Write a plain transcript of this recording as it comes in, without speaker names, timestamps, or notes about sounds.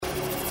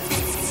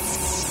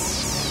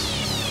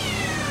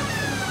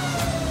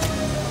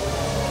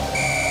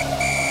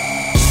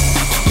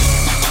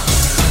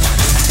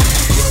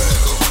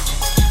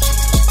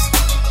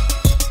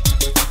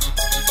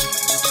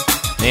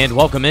And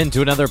welcome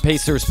into another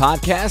Pacers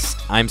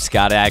podcast. I'm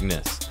Scott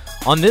Agnes.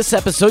 On this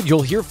episode,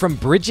 you'll hear from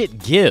Bridget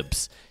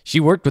Gibbs.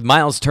 She worked with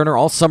Myles Turner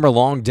all summer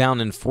long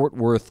down in Fort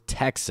Worth,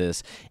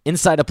 Texas,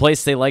 inside a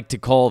place they like to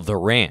call the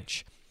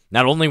Ranch.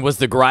 Not only was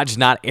the garage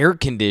not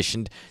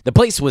air-conditioned, the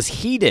place was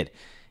heated.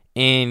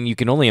 And you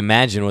can only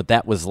imagine what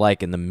that was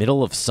like in the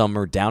middle of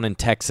summer down in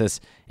Texas.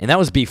 And that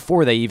was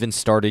before they even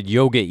started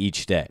yoga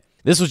each day.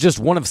 This was just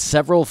one of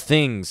several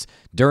things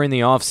during the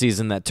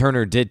offseason that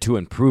Turner did to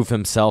improve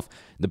himself.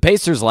 The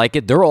Pacers like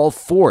it. They're all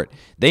for it.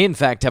 They, in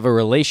fact, have a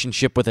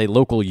relationship with a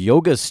local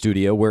yoga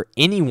studio where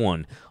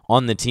anyone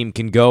on the team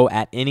can go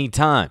at any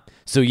time.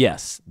 So,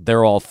 yes,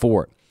 they're all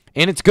for it.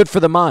 And it's good for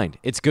the mind.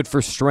 It's good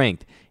for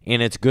strength.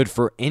 And it's good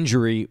for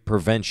injury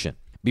prevention.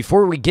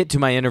 Before we get to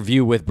my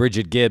interview with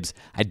Bridget Gibbs,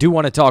 I do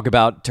want to talk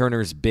about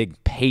Turner's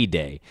big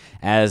payday,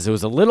 as it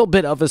was a little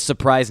bit of a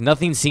surprise.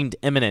 Nothing seemed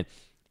imminent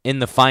in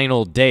the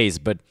final days,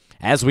 but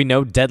as we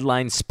know,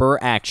 deadlines spur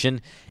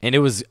action, and it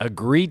was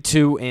agreed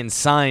to and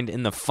signed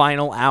in the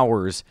final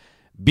hours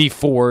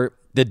before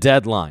the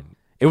deadline.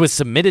 It was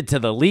submitted to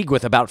the league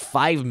with about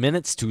 5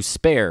 minutes to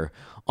spare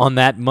on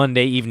that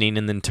Monday evening,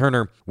 and then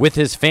Turner, with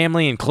his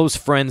family and close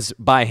friends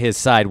by his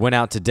side, went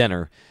out to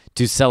dinner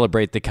to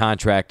celebrate the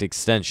contract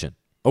extension.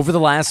 Over the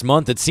last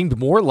month, it seemed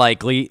more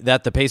likely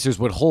that the Pacers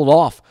would hold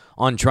off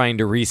on trying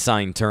to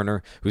re-sign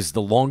Turner, who's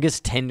the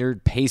longest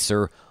tenured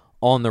Pacer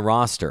on the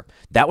roster.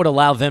 That would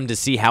allow them to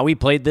see how he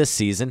played this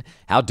season,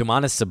 how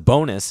Domantas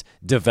Sabonis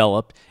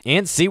developed,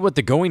 and see what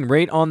the going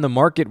rate on the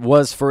market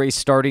was for a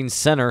starting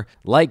center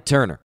like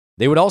Turner.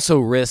 They would also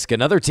risk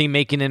another team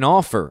making an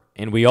offer,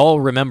 and we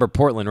all remember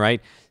Portland, right?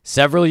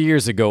 Several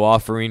years ago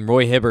offering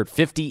Roy Hibbert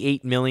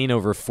 $58 million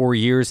over 4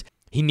 years.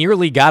 He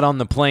nearly got on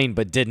the plane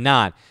but did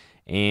not,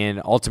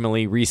 and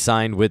ultimately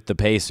re-signed with the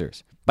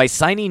Pacers. By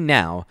signing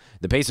now,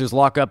 the Pacers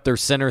lock up their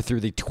center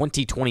through the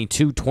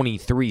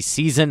 2022-23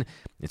 season.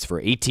 It's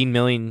for $18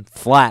 million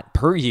flat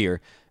per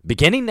year,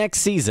 beginning next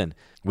season,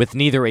 with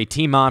neither a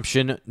team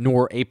option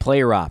nor a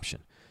player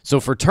option. So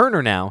for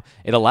Turner now,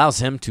 it allows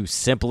him to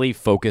simply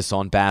focus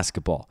on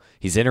basketball.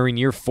 He's entering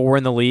year 4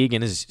 in the league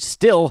and is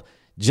still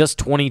just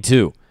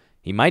 22.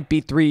 He might be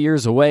 3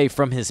 years away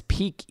from his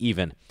peak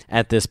even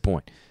at this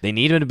point. They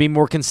need him to be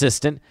more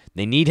consistent,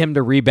 they need him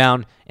to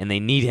rebound, and they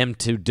need him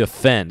to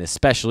defend,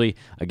 especially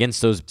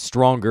against those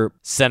stronger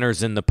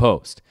centers in the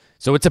post.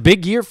 So it's a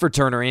big year for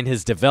Turner in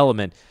his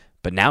development,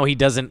 but now he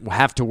doesn't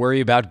have to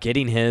worry about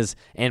getting his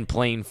and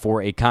playing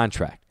for a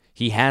contract.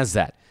 He has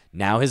that.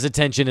 Now his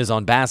attention is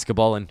on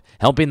basketball and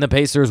helping the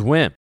Pacers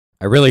win.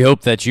 I really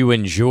hope that you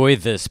enjoy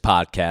this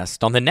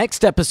podcast. On the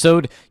next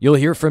episode, you'll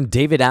hear from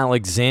David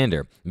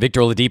Alexander,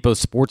 Victor Oladipo's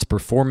sports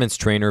performance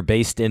trainer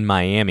based in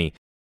Miami.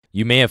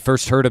 You may have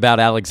first heard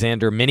about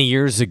Alexander many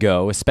years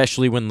ago,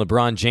 especially when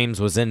LeBron James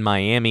was in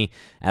Miami,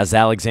 as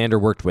Alexander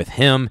worked with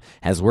him,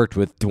 has worked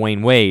with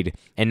Dwayne Wade,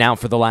 and now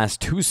for the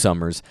last 2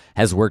 summers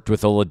has worked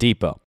with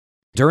Oladipo.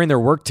 During their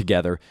work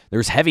together,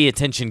 there's heavy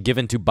attention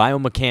given to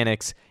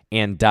biomechanics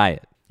and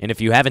diet. And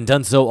if you haven't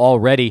done so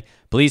already,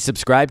 please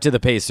subscribe to the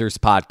Pacers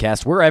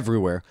podcast. We're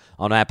everywhere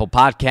on Apple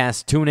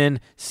Podcasts, TuneIn,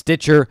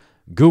 Stitcher,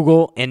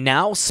 Google, and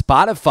now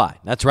Spotify.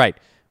 That's right,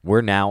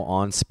 we're now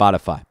on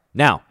Spotify.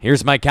 Now,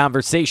 here's my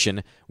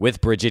conversation with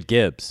Bridget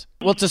Gibbs.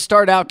 Well, to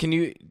start out, can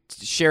you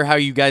share how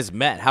you guys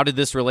met? How did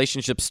this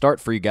relationship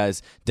start for you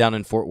guys down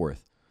in Fort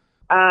Worth?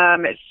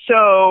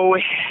 So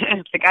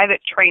the guy that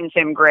trains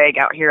him, Greg,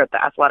 out here at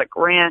the Athletic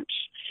Ranch,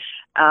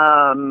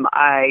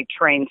 I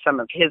train some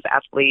of his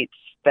athletes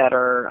that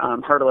are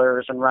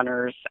hurdlers and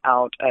runners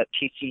out at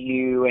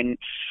TCU and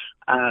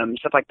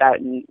stuff like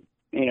that. And,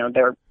 you know,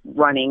 their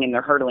running and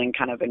their hurdling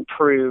kind of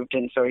improved.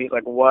 And so he's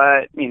like,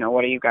 what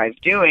are you guys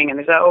doing? And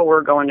they said, oh,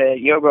 we're going to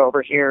yoga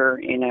over here,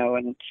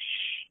 and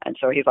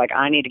so he's like,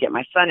 I need to get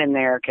my son in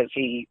there because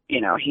he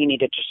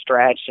needed to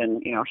stretch,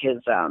 and, his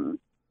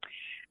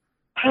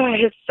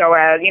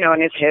psoas,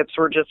 and his hips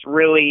were just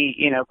really,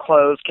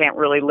 closed, can't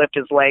really lift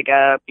his leg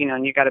up,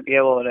 and you got to be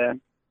able to,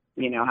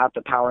 have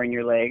the power in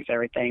your legs,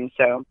 everything.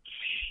 So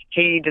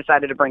he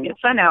decided to bring his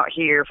son out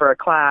here for a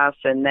class.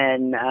 And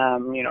then,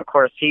 of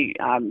course,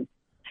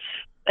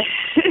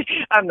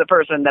 I'm the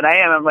person that I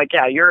am. I'm like,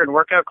 yeah, you're in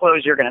workout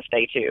clothes. You're going to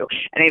stay too.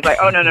 And he's like,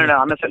 oh, no, I'm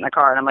going to sit in the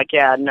car. And I'm like,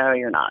 yeah, no,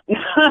 you're not.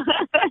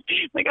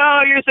 Like,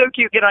 oh, you're so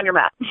cute. Get on your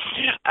mat.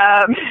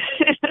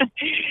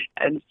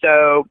 And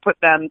so put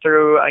them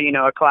through,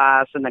 a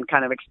class, and then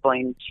kind of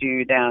explain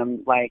to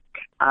them, like,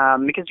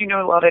 because, a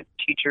lot of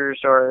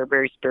teachers are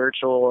very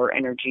spiritual or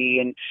energy.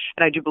 And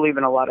I do believe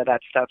in a lot of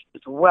that stuff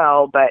as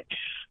well. But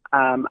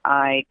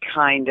I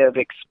kind of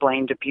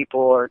explain to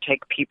people or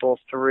take people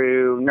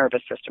through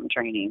nervous system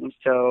training.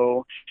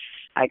 So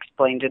I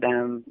explain to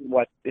them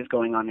what is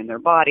going on in their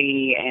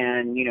body,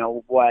 and,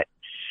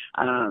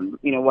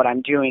 what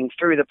I'm doing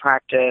through the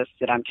practice,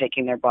 that I'm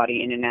taking their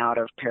body in and out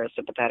of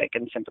parasympathetic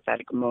and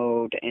sympathetic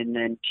mode, and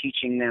then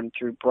teaching them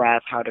through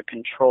breath how to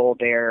control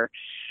their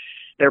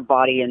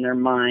body and their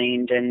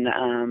mind, and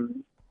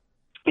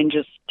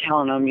just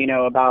telling them,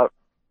 about,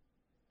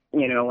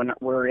 when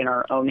we're in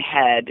our own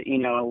head,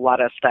 a lot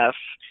of stuff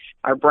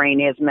our brain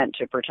is meant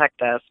to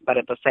protect us, but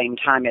at the same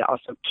time, it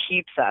also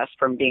keeps us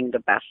from being the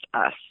best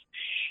us.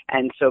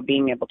 And so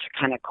being able to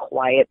kind of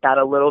quiet that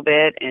a little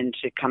bit and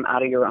to come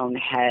out of your own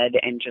head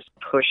and just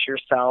push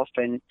yourself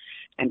and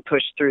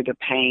push through the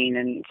pain.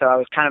 And so I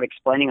was kind of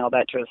explaining all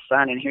that to his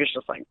son, and he was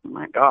just like, oh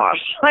my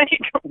gosh, like,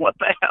 what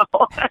the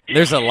hell?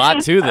 There's a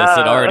lot to this,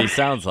 it already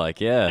sounds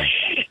like, yeah.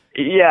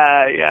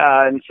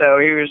 Yeah. And so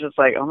he was just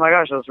like, oh my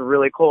gosh, that was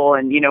really cool.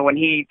 And, when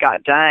he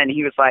got done,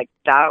 he was like,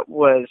 that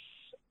was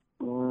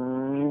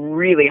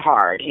really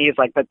hard. He's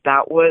like, but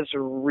that was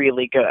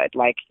really good.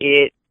 Like,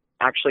 it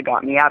actually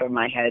got me out of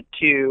my head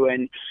too.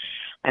 And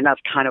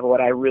that's kind of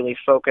what I really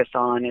focus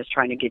on, is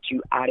trying to get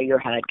you out of your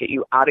head, get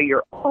you out of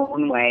your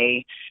own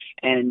way,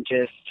 and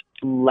just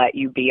let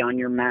you be on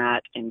your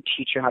mat and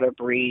teach you how to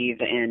breathe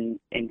and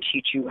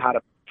teach you how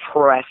to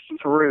press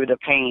through the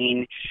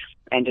pain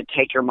and to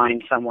take your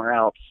mind somewhere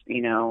else.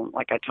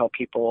 Like I tell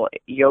people,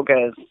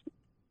 yoga is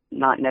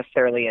not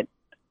necessarily an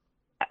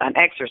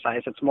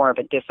exercise. It's more of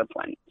a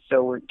discipline.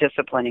 So we're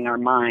disciplining our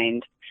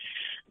mind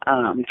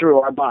through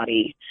our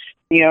body.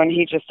 And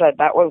he just said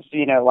that was,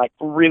 like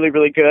really,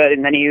 really good.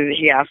 And then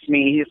he asked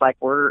me, he's like,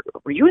 were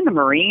you in the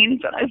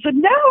Marines? And I said,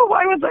 no,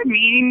 why was I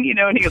mean?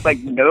 And he was like,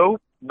 no,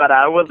 but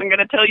I wasn't going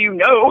to tell you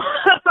no.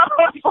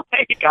 I was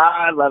like,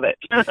 I love it.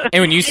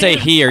 And when you say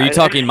he, are you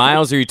talking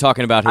Myles, or are you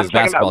talking about his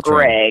basketball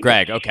trainer?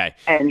 Greg, okay.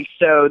 And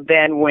so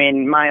then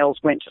when Myles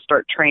went to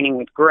start training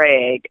with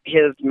Greg,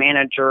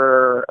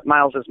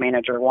 Myles'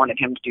 manager wanted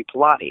him to do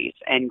Pilates.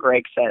 And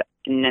Greg said,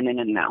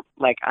 no.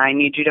 Like, I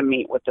need you to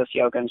meet with this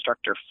yoga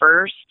instructor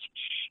first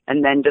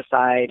and then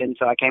decide. And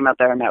so I came out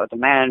there and met with the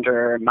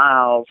manager and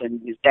Myles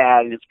and his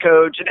dad and his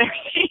coach and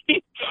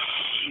everything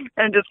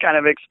and just kind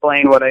of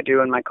explain what I do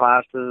in my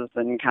classes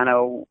and kind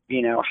of,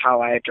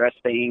 how I address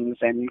things.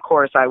 And of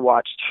course I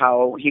watched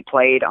how he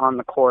played on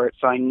the court,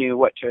 so I knew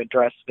what to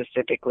address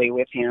specifically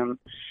with him.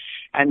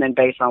 And then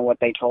based on what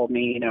they told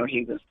me,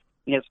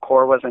 his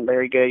core wasn't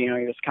very good. He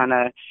was kind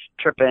of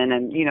tripping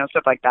and,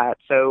 stuff like that.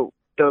 So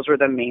those were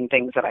the main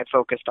things that I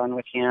focused on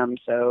with him.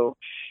 So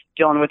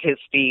dealing with his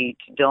feet,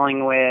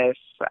 dealing with,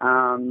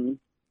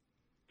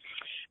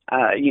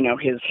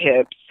 his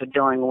hips,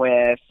 dealing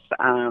with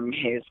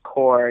his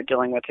core,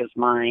 dealing with his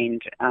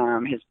mind,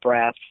 his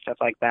breath, stuff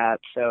like that.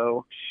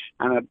 So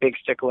I'm a big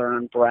stickler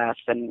on breath.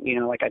 And,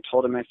 like I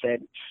told him, I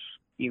said,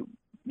 you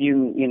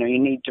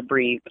need to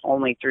breathe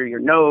only through your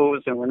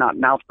nose, and we're not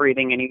mouth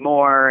breathing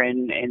anymore.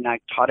 And I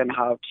taught him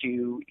how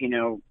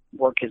to,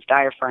 work his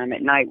diaphragm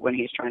at night when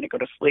he's trying to go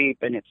to sleep,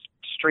 and it's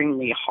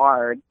extremely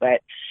hard.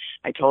 But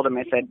I told him,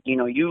 I said,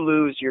 you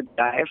lose your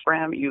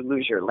diaphragm, you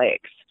lose your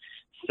legs.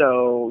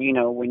 So,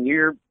 when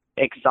you're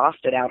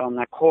exhausted out on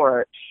that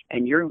court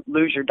and you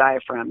lose your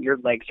diaphragm, your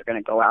legs are going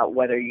to go out,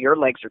 whether your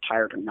legs are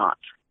tired or not.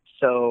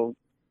 So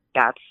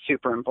that's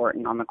super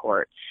important on the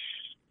court.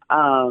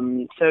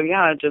 So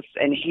yeah,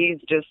 and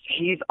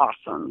he's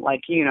awesome.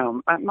 Like,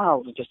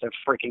 Myles is just a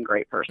freaking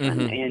great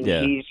person. And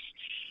he's,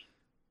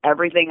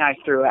 everything I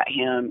threw at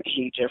him,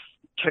 he just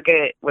took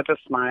it with a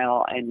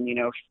smile, and,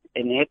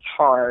 and it's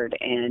hard.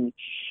 And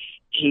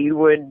he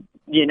would,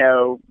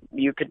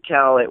 you could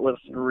tell it was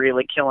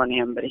really killing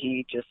him, but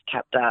he just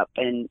kept up.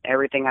 And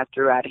everything I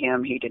threw at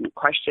him, he didn't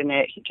question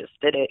it. He just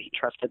did it. He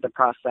trusted the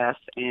process.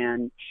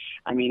 And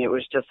I mean, it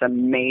was just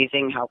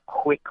amazing how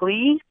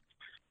quickly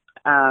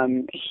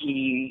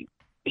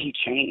he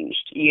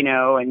changed,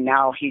 and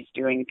now he's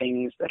doing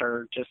things that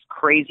are just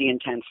crazy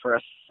intense for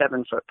a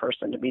 7-foot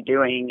person to be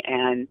doing.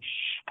 And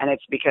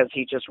it's because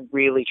he just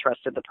really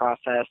trusted the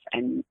process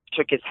and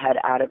took his head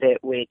out of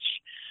it, which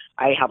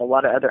I have a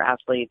lot of other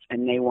athletes,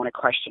 and they want to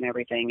question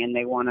everything, and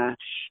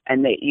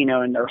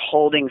and they're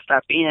holding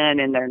stuff in,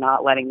 and they're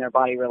not letting their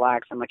body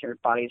relax. I'm like, your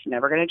body's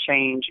never going to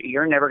change.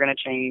 You're never going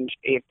to change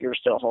if you're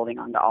still holding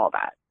on to all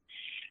that.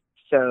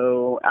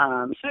 So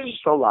there's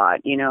just a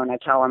lot, and I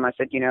tell him, I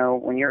said,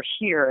 when you're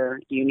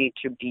here, you need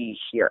to be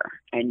here,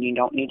 and you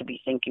don't need to be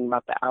thinking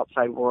about the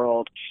outside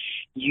world.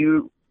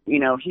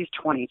 He's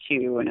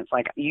 22, and it's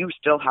like, you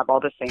still have all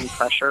the same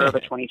pressure of a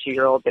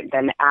 22-year-old, but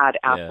then add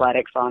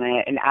athletics on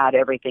it and add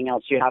everything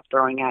else you have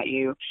throwing at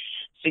you.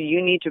 So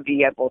you need to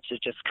be able to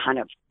just kind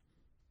of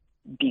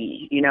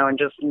be, and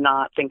just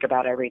not think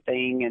about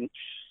everything. And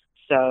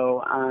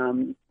so,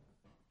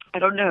 I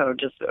don't know,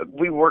 just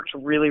we worked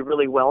really,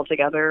 really well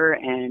together,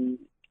 and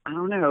I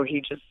don't know,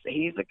 he's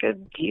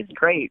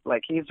great.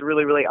 Like, he's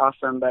really, really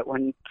awesome. But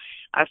when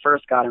I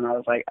first got him, I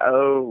was like,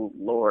 oh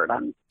Lord,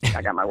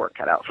 I got my work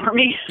cut out for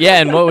me.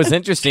 Yeah, and what was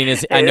interesting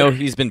is I know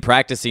he's been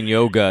practicing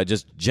yoga,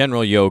 just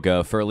general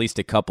yoga, for at least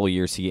a couple of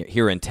years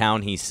here in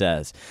town, he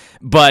says.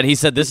 But he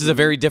said this is a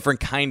very different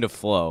kind of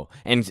flow.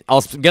 And I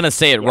was going to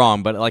say it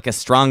wrong, but like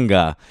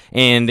Ashtanga,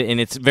 and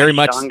it's very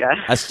much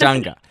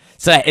Ashtanga.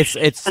 So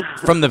it's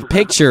from the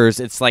pictures,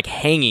 it's like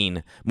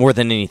hanging more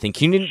than anything.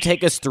 Can you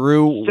take us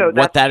through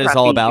what that is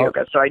all about?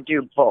 Yoga. So I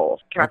do both,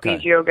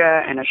 trapeze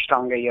yoga and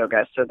Ashtanga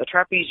yoga. So the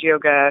trapeze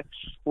yoga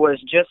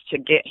was just to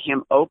get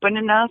him open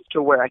enough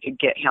to where I could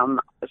get him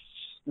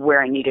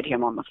where I needed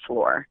him on the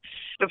floor.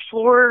 The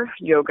floor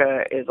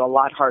yoga is a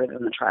lot harder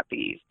than the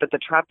trapeze, but the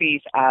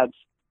trapeze adds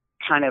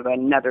kind of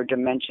another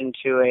dimension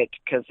to it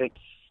because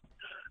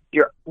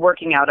you're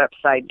working out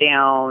upside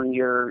down,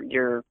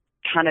 you're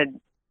kind of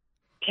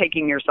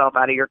taking yourself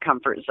out of your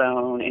comfort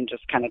zone and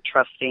just kind of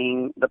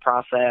trusting the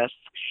process.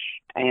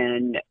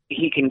 And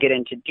he can get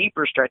into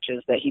deeper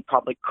stretches that he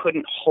probably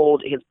couldn't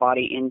hold his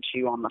body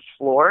into on the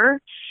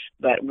floor,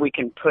 but we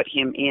can put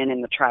him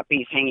in the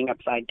trapeze hanging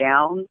upside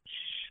down.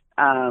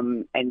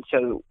 And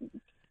so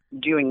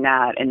doing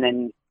that and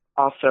then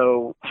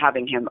also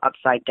having him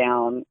upside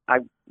down, I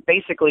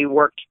basically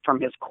worked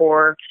from his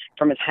core,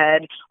 from his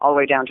head all the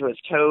way down to his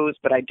toes,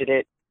 but I did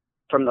it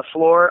from the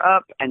floor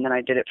up, and then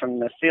I did it from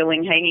the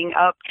ceiling hanging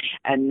up.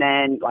 And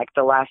then like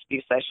the last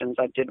few sessions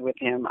I did with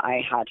him,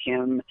 I had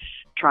him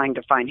trying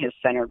to find his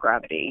center of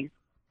gravity.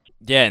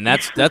 Yeah, and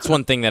that's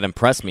one thing that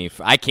impressed me.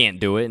 I can't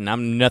do it, and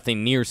I'm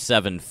nothing near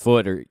 7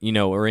 foot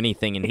or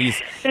anything. And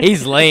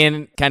he's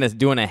laying, kind of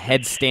doing a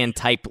headstand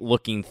type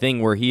looking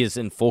thing where he is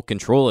in full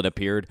control. It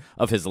appeared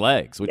of his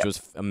legs, which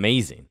was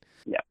amazing.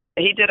 Yeah,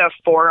 he did a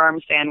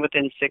forearm stand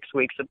within 6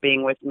 weeks of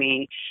being with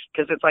me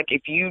because it's like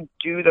if you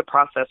do the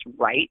process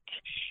right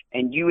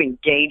and you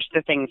engage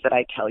the things that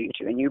I tell you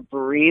to, and you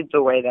breathe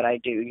the way that I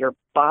do, your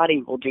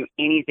body will do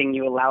anything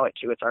you allow it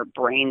to. It's our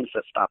brains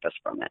that stop us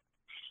from it.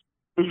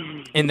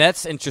 And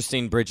that's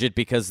interesting, Bridget,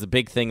 because the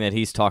big thing that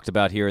he's talked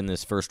about here in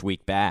this first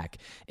week back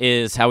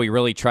is how he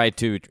really tried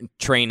to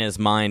train his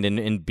mind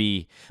and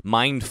be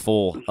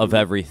mindful of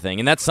everything.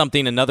 And that's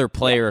something another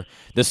player,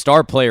 the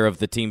star player of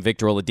the team,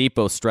 Victor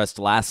Oladipo, stressed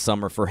last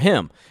summer for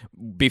him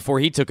before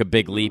he took a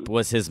big leap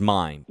was his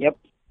mind. Yep,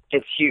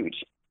 it's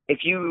huge.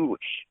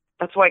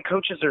 That's why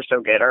coaches are so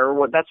good,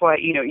 or that's why,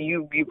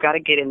 you've got to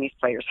get in these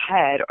players'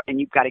 head and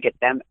you've got to get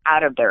them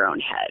out of their own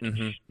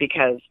head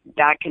because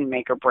that can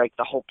make or break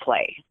the whole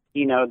play.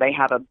 They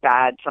have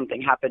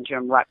something happen to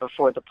him right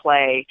before the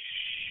play.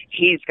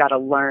 He's got to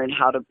learn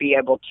how to be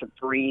able to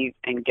breathe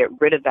and get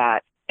rid of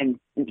that and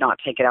not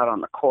take it out on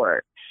the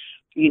court.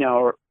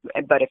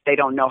 But if they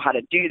don't know how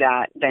to do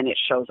that, then it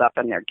shows up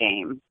in their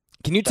game.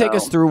 Can you take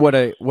us through what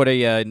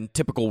a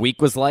typical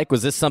week was like?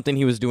 Was this something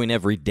he was doing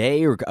every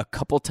day or a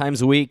couple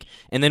times a week?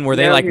 And then were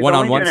they like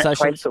one-on-one sessions?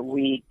 Twice a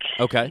week.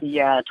 Okay.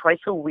 Yeah,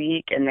 twice a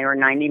week, and they were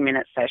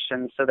 90-minute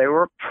sessions, so they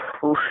were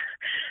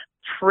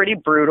pretty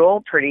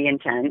brutal, pretty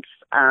intense.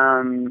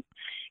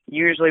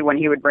 Usually when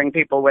he would bring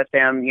people with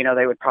him,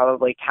 they would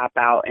probably tap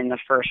out in the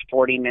first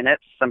 40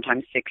 minutes,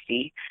 sometimes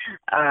 60.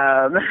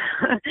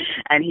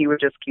 And he would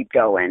just keep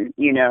going,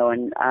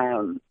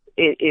 and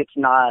it's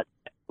not,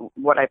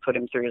 what I put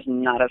him through is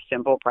not a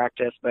simple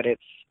practice, but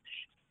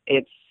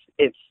it's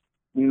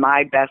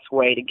my best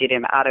way to get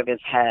him out of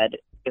his head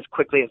as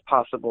quickly as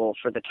possible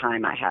for the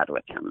time I had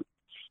with him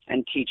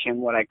and teach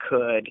him what I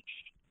could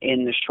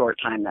in the short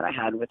time that I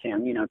had with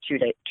him,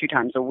 2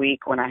 times a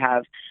week when I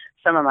have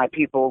some of my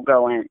people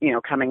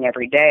coming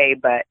every day,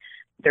 but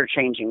they're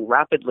changing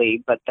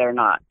rapidly, but they're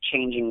not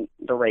changing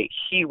the rate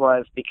he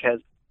was because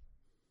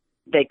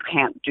they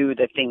can't do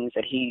the things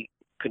that he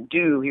could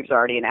do. He was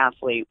already an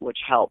athlete, which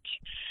helped.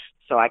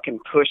 So I can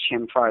push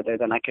him farther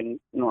than I can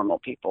normal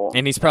people.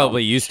 And he's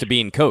probably used to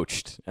being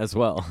coached as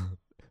well.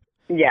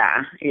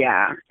 Yeah.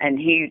 And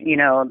he,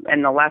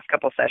 in the last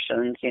couple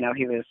sessions,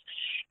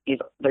 he's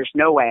there's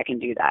no way I can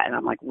do that. And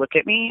I'm like, look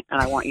at me,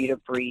 and I want you to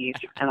breathe,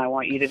 and I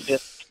want you to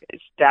just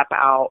step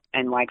out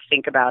and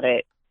think about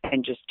it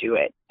and just do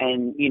it.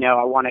 And,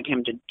 I wanted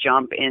him to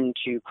jump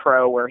into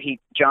crow where he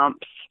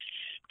jumps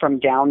from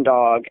down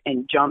dog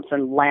and jumps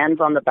and lands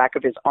on the back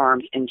of his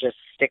arms and just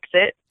sticks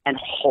it and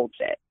holds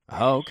it.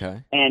 Oh,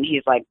 okay. And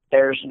he's like,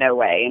 there's no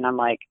way. And I'm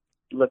like,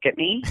 look at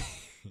me,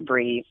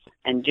 breathe,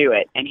 and do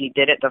it. And he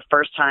did it the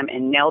first time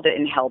and nailed it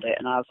and held it.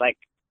 And I was like,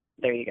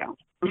 there you go.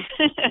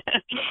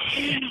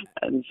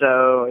 And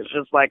so it's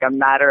just like a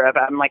matter of,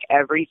 I'm like,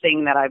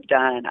 everything that I've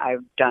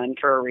done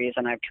for a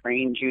reason. I've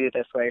trained you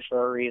this way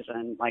for a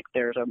reason. Like,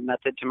 there's a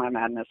method to my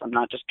madness. I'm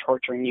not just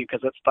torturing you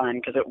because it's fun,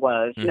 because it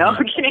was. No,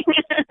 I'm kidding.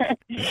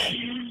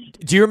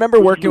 Do you remember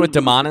working with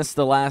Demonis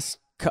the last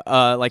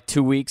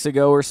 2 weeks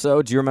ago or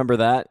so? Do you remember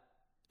that?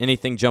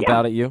 Anything jump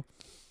out at you?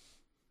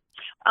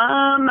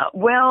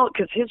 Well,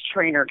 because his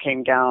trainer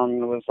came down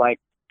and was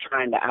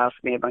trying to ask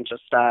me a bunch of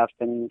stuff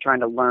and trying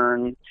to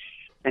learn,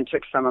 and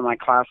took some of my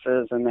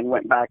classes and then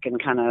went back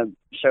and kind of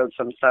showed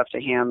some stuff to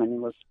him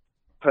and was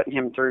putting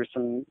him through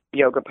some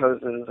yoga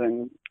poses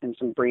and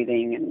some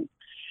breathing and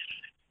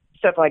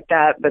stuff like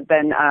that. But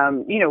then,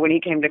 when he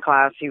came to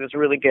class, he was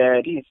really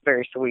good. He's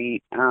very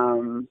sweet.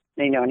 And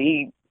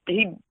he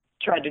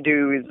tried to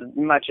do as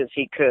much as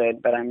he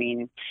could, but I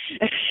mean,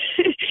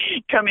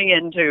 coming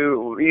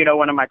into,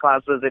 one of my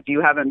classes, if you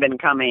haven't been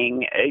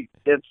coming,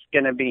 it's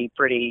going to be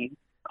pretty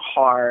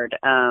hard.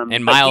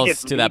 And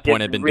Myles, to that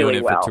point, had been really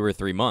doing it for 2 or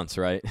 3 months,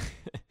 right?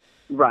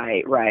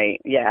 Right.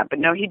 Yeah. But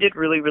no, he did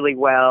really, really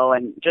well.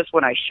 And just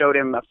when I showed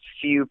him a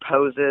few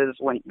poses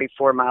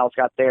before Myles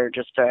got there,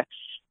 just to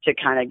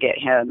kind of get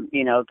him,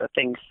 the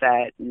thing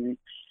set and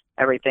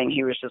everything,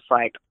 he was just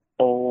like,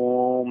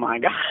 oh oh my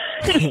God.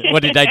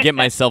 What did I get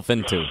myself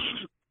into?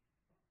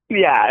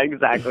 Yeah,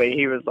 exactly.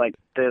 He was like,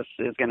 this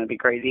is going to be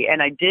crazy.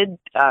 And I did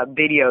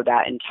video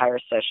that entire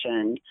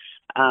session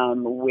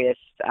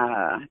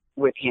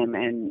with him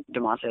and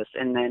Demasis.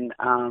 And then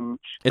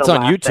it's the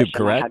on last YouTube, session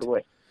correct? I had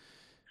with,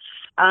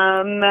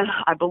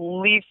 I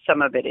believe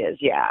some of it is,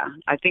 yeah.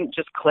 I think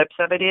just clips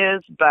of it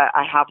is, but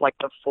I have like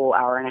the full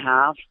hour and a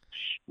half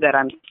that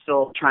I'm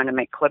still trying to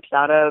make clips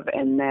out of.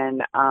 And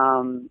then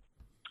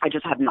I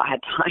just have not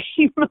had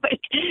time.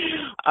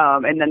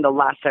 And then the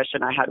last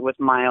session I had with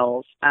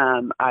Myles,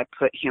 I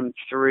put him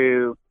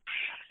through,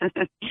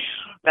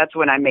 that's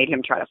when I made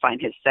him try to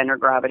find his center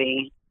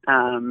gravity.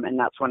 And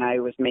that's when I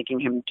was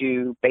making him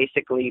do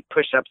basically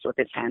push-ups with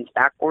his hands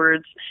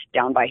backwards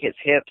down by his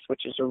hips,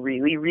 which is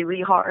really,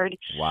 really hard.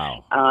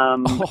 Wow.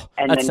 And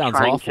that then sounds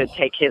trying awful. to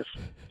take his,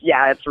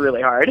 yeah, it's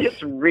really hard.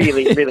 It's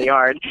really, really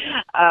hard.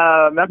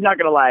 I'm not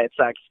going to lie, it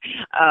sucks.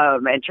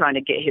 And trying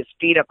to get his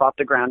feet up off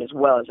the ground as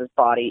well as his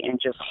body and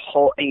just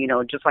hold,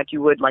 just like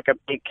you would like a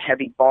big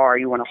heavy bar,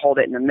 you want to hold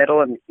it in the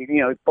middle and,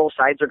 both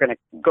sides are going to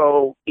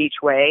go each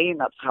way. And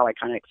that's how I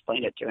kind of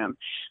explained it to him.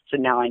 So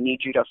now I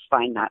need you to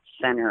find that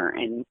center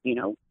and,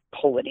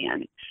 pull it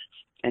in.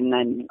 And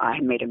then I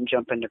made him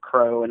jump into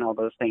crow and all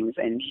those things.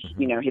 And,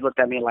 he looked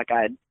at me like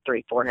I had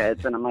 3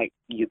 foreheads. And I'm like,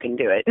 you can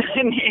do it.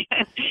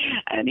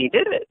 And he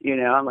did it.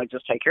 I'm like,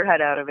 just take your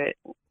head out of it,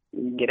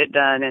 get it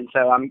done. And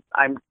so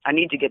I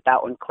need to get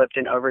that one clipped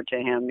and over to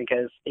him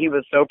because he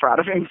was so proud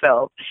of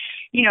himself,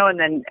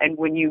 and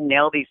when you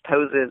nail these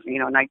poses,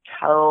 and I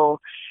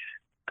tell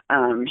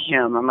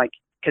him, I'm like,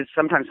 because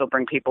sometimes he'll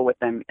bring people with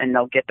them and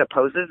they'll get the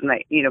poses and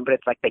they, but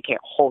it's like they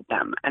can't hold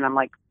them. And I'm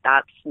like,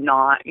 that's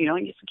not, and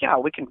he's like, yeah,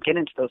 we can get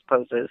into those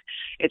poses.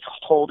 It's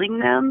holding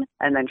them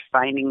and then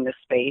finding the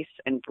space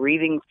and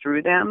breathing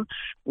through them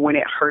when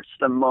it hurts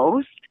the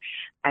most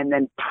and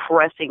then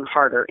pressing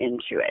harder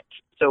into it.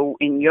 So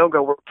in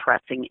yoga, we're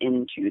pressing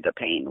into the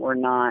pain. We're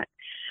not,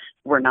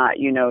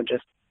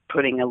 just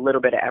putting a little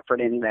bit of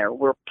effort in there.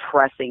 We're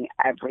pressing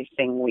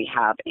everything we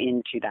have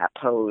into that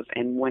pose.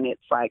 And when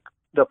it's like,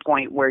 the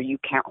point where you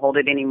can't hold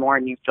it anymore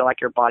and you feel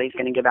like your body's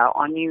going to give out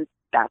on you,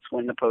 that's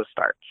when the pose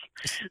starts.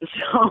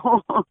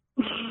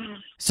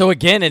 So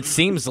again, it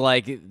seems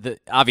like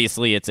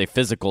obviously it's a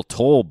physical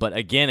toll, but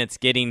again, it's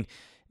getting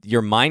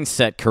your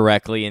mindset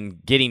correctly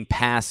and getting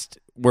past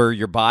where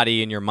your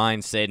body and your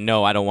mind said,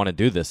 no, I don't want to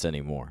do this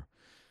anymore.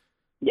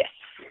 Yes.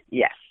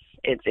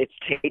 It's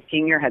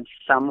taking your head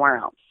somewhere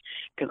else.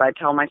 Because I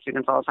tell my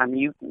students all the time,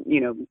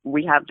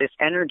 we have this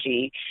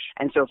energy,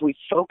 and so if we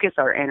focus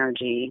our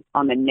energy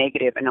on the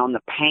negative and on the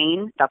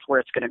pain, that's where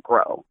it's going to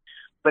grow.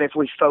 But if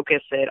we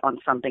focus it on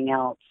something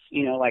else,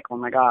 like, oh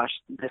my gosh,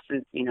 this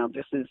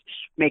is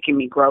making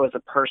me grow as a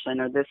person,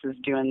 or this is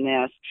doing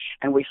this,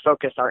 and we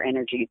focus our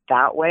energy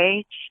that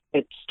way,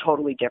 it's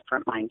totally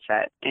different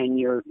mindset, and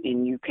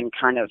you can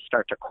kind of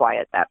start to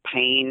quiet that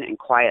pain and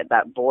quiet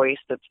that voice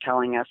that's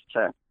telling us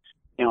to,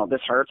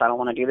 this hurts, I don't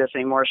want to do this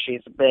anymore,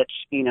 she's a bitch,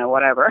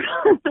 whatever.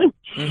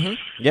 Mm-hmm.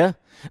 Yeah.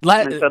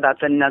 And so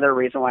that's another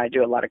reason why I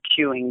do a lot of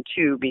cueing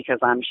too, because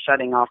I'm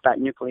shutting off that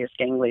nucleus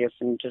ganglius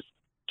and just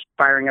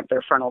firing up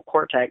their frontal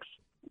cortex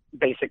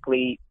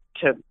basically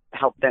to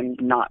help them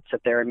not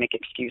sit there and make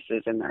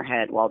excuses in their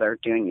head while they're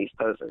doing these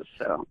poses.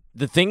 So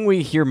the thing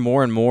we hear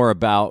more and more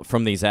about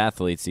from these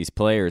athletes, these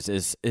players,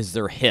 is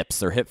their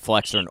hips, their hip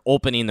flexor, and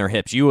opening their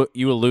hips. You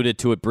alluded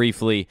to it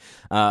briefly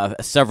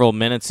several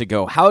minutes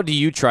ago. How do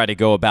you try to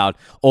go about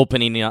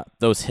opening up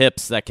those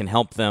hips that can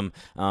help them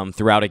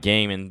throughout a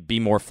game and be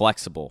more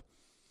flexible?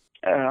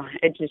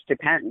 It just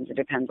depends. It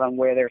depends on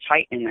where they're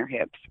tight in their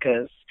hips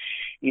because,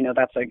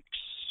 that's a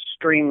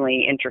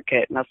extremely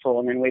intricate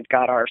muscle, and then we've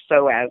got our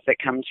psoas that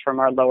comes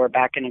from our lower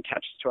back and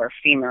attaches to our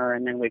femur,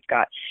 and then we've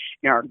got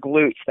our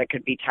glutes that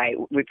could be tight.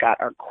 We've got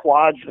our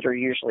quads that are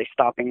usually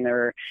stopping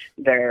their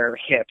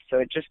hips. So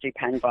it just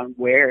depends on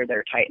where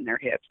they're tight in their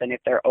hips, and if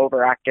they're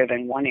overactive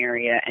in one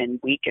area and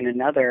weak in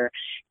another,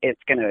 I'm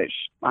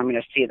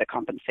gonna see the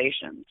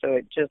compensation. So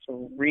it just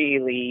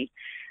really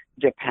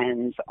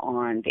depends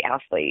on the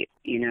athlete,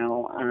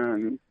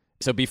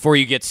 So before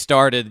you get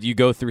started, you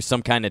go through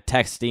some kind of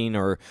testing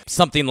or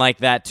something like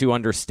that to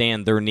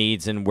understand their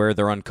needs and where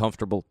they're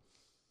uncomfortable?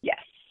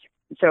 Yes.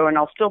 So, and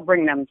I'll still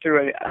bring them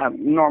through a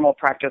normal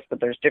practice, but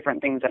there's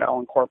different things that I'll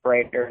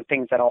incorporate or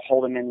things that I'll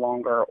hold them in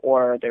longer,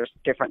 or there's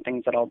different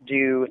things that I'll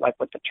do, like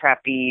with the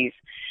trapeze,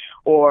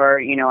 or,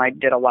 I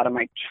did a lot of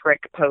my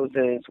trick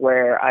poses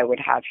where I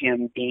would have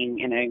him being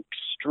in an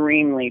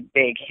extremely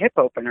big hip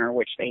opener,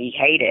 which he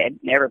hated.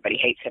 Everybody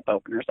hates hip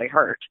openers. They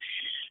hurt.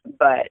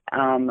 But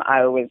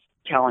I was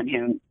telling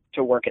him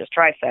to work his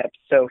triceps,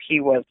 so he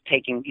was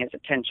taking his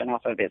attention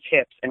off of his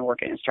hips and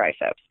working his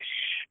triceps.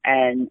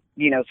 And,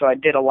 so I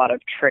did a lot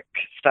of trick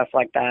stuff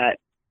like that,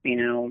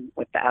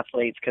 with the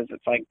athletes, because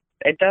it's like,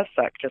 it does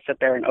suck to sit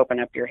there and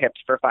open up your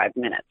hips for 5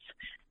 minutes.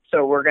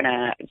 So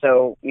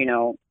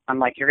I'm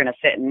like, you're going to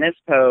sit in this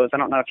pose. I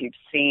don't know if you've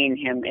seen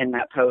him in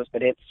that pose,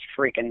 but it's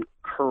freaking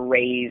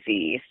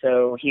crazy.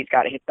 So he's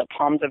got to hit the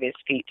palms of his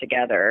feet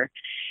together.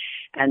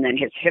 and then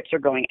his hips are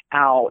going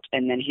out,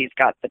 and then he's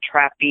got the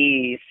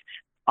trapeze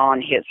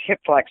on his hip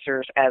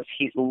flexors as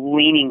he's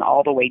leaning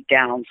all the way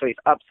down. So he's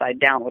upside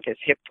down with his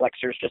hip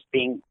flexors just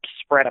being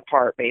spread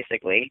apart,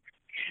 basically.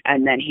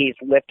 And then he's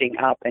lifting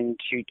up and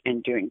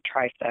doing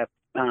tricep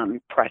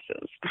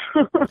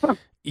presses.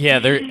 Yeah,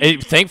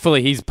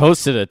 thankfully he's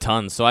posted a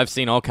ton, so I've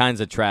seen all kinds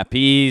of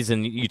trapeze,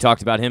 and you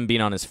talked about him being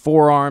on his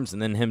forearms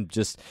and then him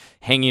just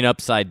hanging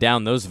upside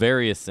down, those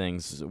various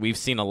things. We've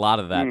seen a lot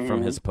of that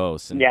from his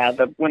posts. And yeah,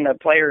 when the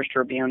Players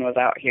Tribune was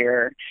out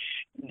here,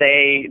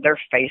 their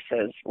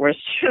faces was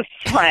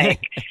just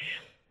like,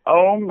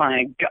 oh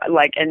my God,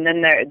 like, and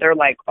then they're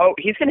like, oh,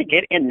 he's gonna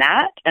get in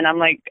that, and I'm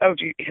like, oh,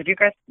 have you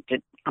guys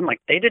I'm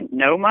like, they didn't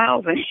know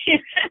Myles, and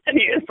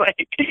he was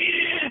like,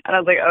 and I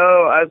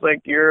was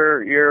like,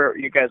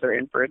 you guys are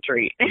in for a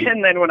treat.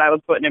 And then when I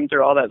was putting him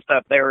through all that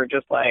stuff, they were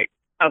just like,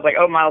 I was like,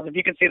 oh, Myles, if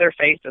you could see their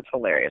face, it's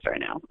hilarious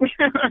right now.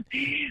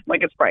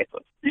 Like, it's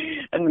priceless.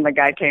 And then the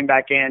guy came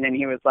back in, and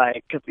he was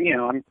like, because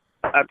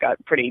I've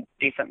got pretty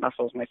decent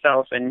muscles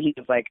myself, and he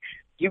was like,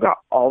 you got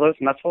all those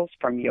muscles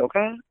from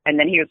yoga? And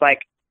then he was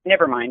like,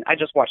 never mind, I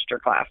just watched your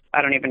class.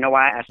 I don't even know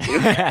why I asked you.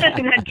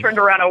 And then turned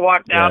around and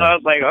walked out. I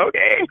was like,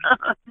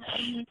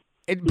 okay.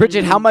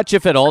 Bridget, how much,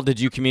 if at all, did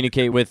you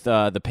communicate with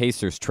the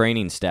Pacers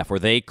training staff? Were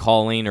they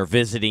calling or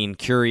visiting,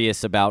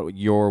 curious about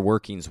your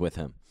workings with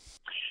him?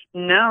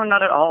 No,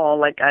 not at all.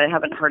 Like, I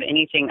haven't heard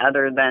anything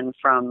other than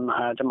from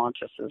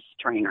DeMontis'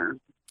 trainer.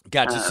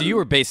 Gotcha. So you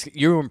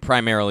were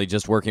primarily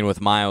just working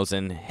with Myles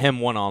and him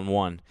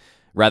one-on-one,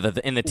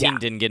 and the team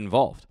didn't get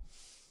involved.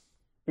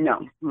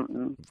 No.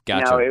 Mm-mm.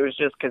 Gotcha. No, it was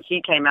just because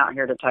he came out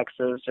here to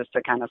Texas just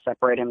to kind of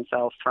separate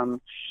himself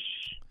from,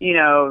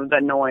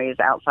 the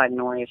outside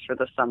noise for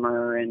the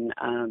summer, and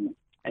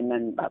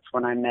then that's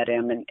when I met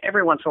him. And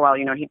every once in a while,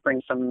 he'd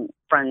bring some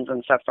friends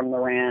and stuff from the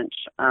ranch.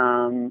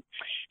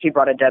 He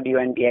brought a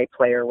WNBA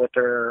player with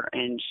her,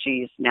 and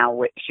she's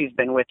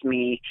been with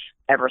me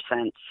ever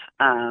since,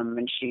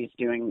 and she's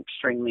doing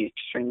extremely,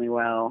 extremely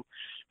well.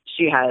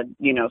 She had,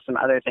 some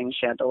other things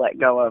she had to let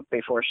go of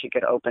before she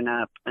could open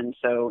up. And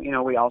so,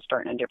 we all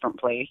start in a different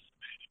place.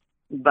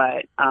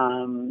 But,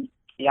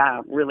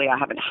 yeah, really, I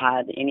haven't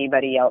had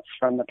anybody else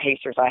from the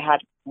Pacers. I had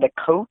the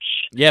coach.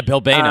 Yeah,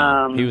 Bill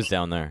Bano. He was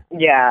down there.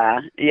 Yeah.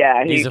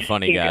 He's a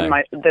funny guy.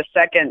 The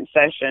second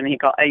session, he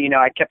called.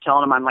 I kept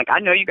telling him, I'm like, I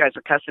know you guys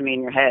are cussing me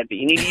in your head, but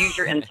you need to use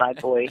your inside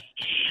voice.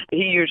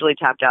 He usually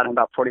tapped out in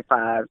about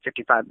 45,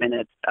 55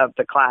 minutes of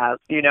the class,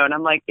 and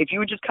I'm like, if you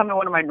would just come to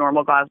one of my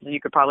normal classes,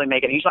 you could probably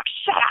make it. And he's like,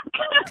 shut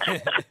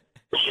up.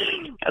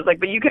 I was like,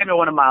 but you came to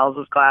one of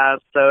Myles' class,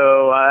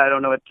 so I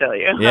don't know what to tell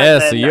you. Yeah,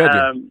 then, so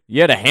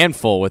you had a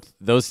handful with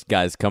those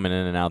guys coming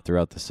in and out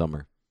throughout the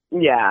summer.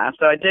 Yeah,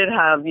 so I did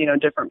have,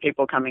 different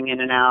people coming in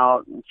and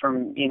out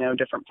from,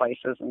 different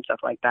places and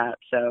stuff like that.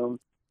 So,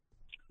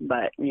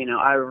 but,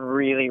 I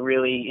really,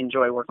 really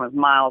enjoy working with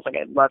Myles. Like,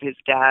 I love his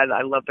dad.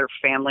 I love their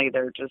family.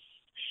 They're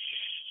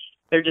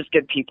just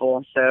good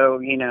people.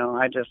 So,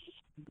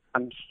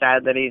 I'm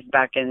sad that he's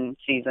back in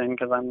season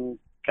because I'm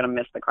going to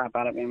miss the crap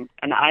out of him.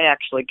 And I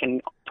actually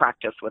can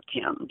practice with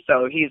him.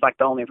 So he's like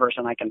the only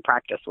person I can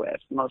practice with.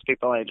 Most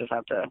people I just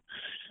have to,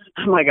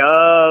 I'm like,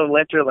 oh,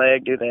 lift your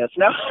leg, do this.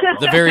 No.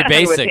 The very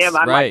basics, with him,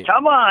 I'm right. like,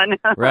 come on.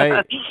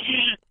 Right.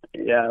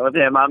 Yeah, with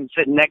him, I'm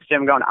sitting next to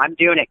him going, I'm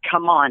doing it.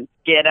 Come on,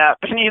 get up.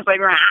 And he's like,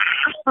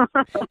 rah.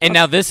 And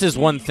now this is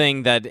one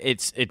thing that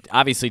it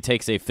obviously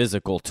takes a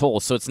physical toll.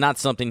 So it's not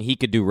something he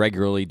could do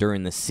regularly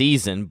during the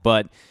season,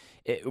 but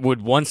it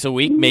would once a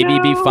week maybe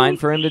be fine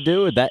for him to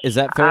do? Is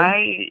that fair?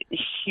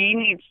 He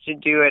needs to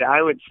do it,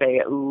 I would say,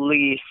 at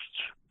least,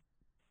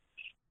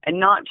 and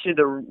not to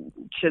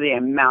the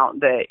amount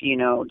that,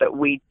 that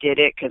we did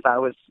it, because I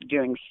was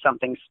doing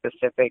something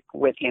specific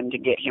with him to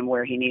get him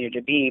where he needed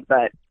to be.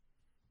 But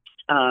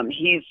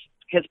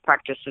his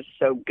practice is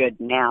so good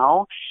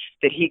now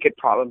that he could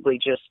probably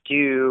just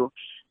do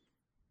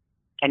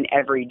an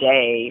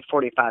everyday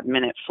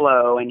 45-minute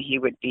flow, and he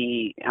would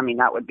be,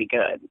 that would be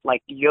good.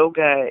 Like,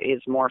 yoga is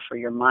more for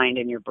your mind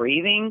and your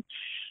breathing.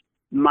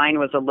 Mine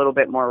was a little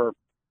bit more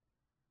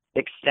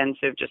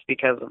extensive just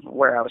because of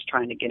where I was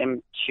trying to get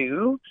him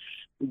to.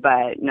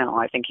 But no,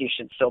 I think he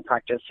should still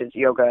practice his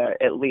yoga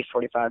at least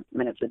 45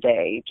 minutes a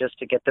day just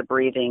to get the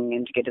breathing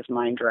and to get his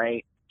mind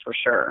right, for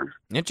sure.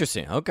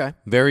 Interesting. Okay.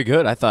 Very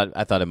good. I thought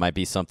it might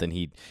be something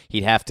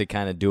he'd have to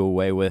kind of do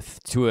away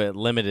with to a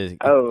limited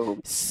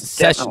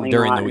session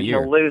during the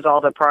year. He'll lose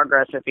all the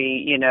progress if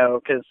he,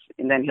 because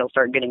then he'll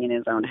start getting in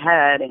his own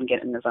head and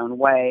get in his own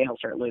way. He'll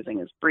start losing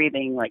his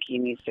breathing. Like, he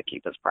needs to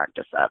keep his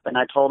practice up. And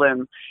I told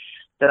him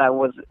that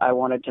I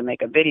wanted to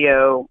make a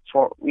video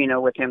for,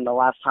 with him the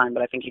last time,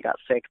 but I think he got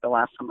sick the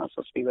last time I was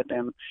supposed to be with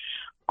him,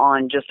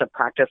 on just a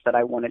practice that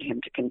I wanted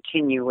him to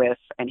continue with.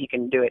 And he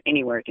can do it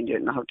anywhere. He can do it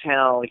in the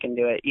hotel. He can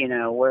do it,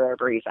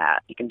 wherever he's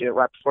at. He can do it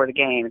right before the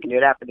game. He can do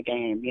it after the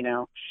game,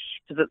 because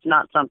it's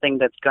not something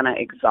that's going to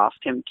exhaust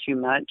him too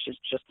much. It's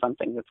just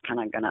something that's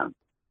kind of going to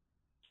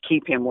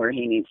keep him where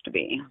he needs to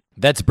be.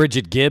 That's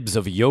Bridget Gibbs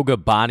of Yoga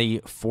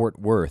Body Fort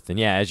Worth. And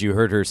yeah, as you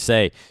heard her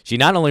say, she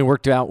not only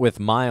worked out with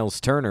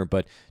Myles Turner,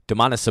 but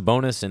Domantas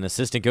Sabonis and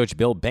assistant coach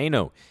Bill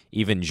Bano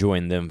even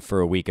joined them for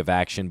a week of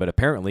action, but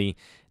apparently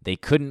they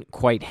couldn't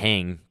quite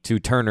hang to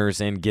Turner's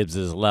and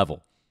Gibbs's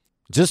level.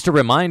 Just a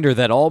reminder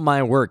that all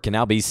my work can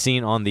now be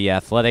seen on The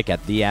Athletic at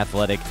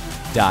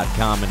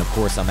theathletic.com. And of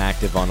course, I'm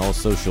active on all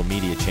social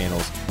media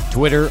channels.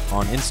 Twitter,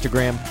 on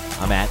Instagram,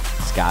 I'm at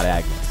Scott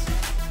Agnes.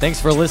 Thanks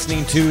for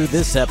listening to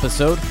this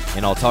episode,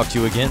 and I'll talk to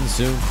you again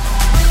soon.